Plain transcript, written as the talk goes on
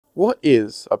What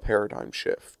is a paradigm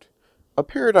shift? A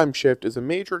paradigm shift is a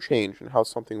major change in how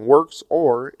something works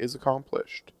or is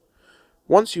accomplished.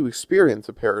 Once you experience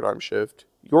a paradigm shift,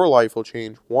 your life will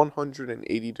change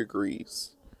 180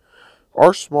 degrees.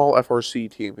 Our small FRC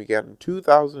team began in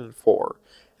 2004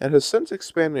 and has since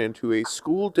expanded into a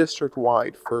school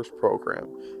district-wide FIRST program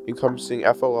encompassing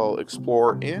FLL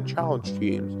Explore and Challenge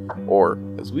teams, or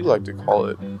as we like to call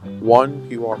it, One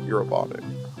Pewaukee Robotic.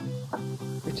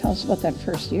 Tell us about that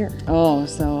first year. Oh,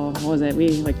 so what was it?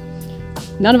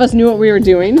 None of us knew what we were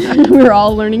doing. We were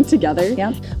all learning together.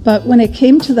 Yeah. But when it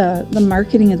came to the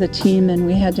marketing of the team and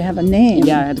we had to have a name.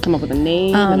 Yeah, I had to come up with a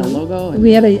name and a logo. And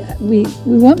we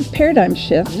went with paradigm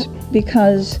shift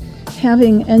because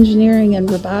having engineering and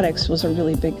robotics was a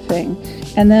really big thing.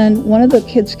 And then one of the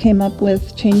kids came up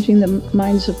with changing the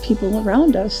minds of people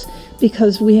around us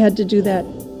because we had to do that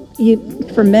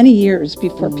for many years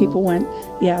before people went,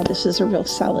 yeah, this is a real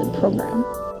solid program.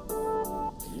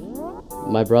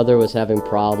 My brother was having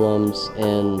problems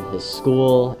in his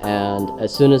school, and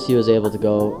as soon as he was able to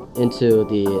go into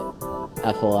the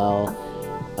FLL,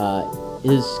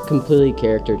 his completely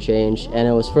character changed, and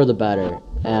it was for the better.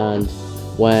 And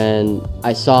when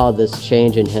I saw this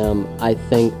change in him, I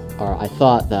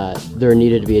thought that there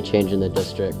needed to be a change in the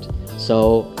district.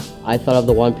 So I thought of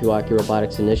the One Pewaukee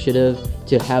Robotics Initiative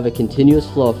to have a continuous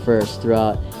flow of FIRST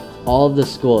throughout all of the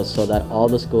schools so that all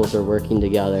the schools are working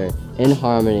together in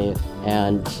harmony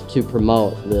and to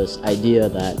promote this idea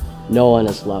that no one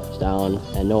is left down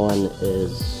and no one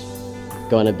is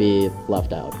going to be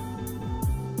left out.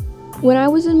 When I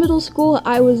was in middle school,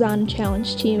 I was on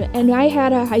Challenge Team, and I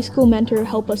had a high school mentor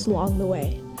help us along the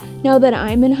way. Now that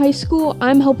I'm in high school,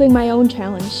 I'm helping my own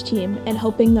Challenge Team and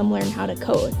helping them learn how to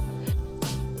code.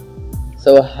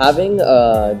 So having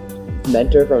a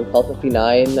mentor from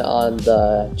 1259 on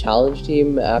the Challenge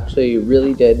Team actually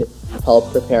really did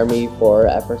help prepare me for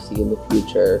FRC in the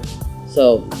future.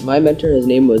 So my mentor, his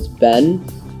name was Ben.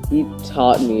 He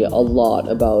taught me a lot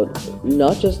about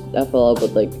not just FLL,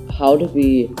 but like how to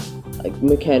be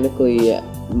mechanically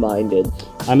minded.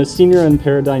 I'm a senior in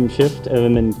Paradigm Shift and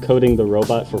I've been coding the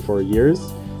robot for 4 years.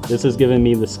 This has given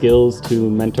me the skills to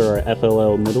mentor our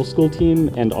FLL middle school team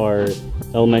and our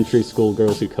elementary school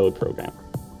Girls Who Code program.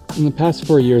 In the past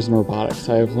 4 years in robotics,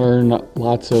 I have learned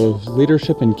lots of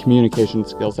leadership and communication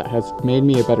skills that has made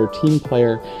me a better team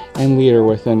player and leader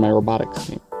within my robotics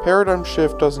team. Paradigm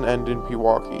shift doesn't end in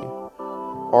Pewaukee.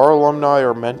 Our alumni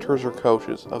are mentors or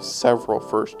coaches of several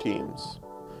FIRST teams.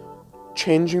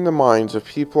 Changing the minds of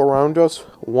people around us,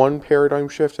 one paradigm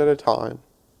shift at a time.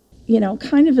 You know,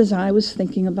 kind of as I was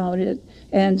thinking about it,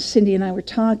 and Cindy and I were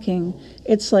talking,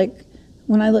 it's like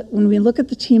when we look at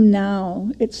the team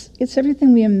now, it's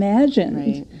everything we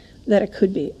imagined that it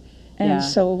could be, and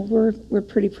so we're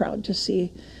pretty proud to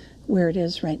see where it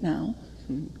is right now.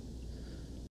 Mm-hmm.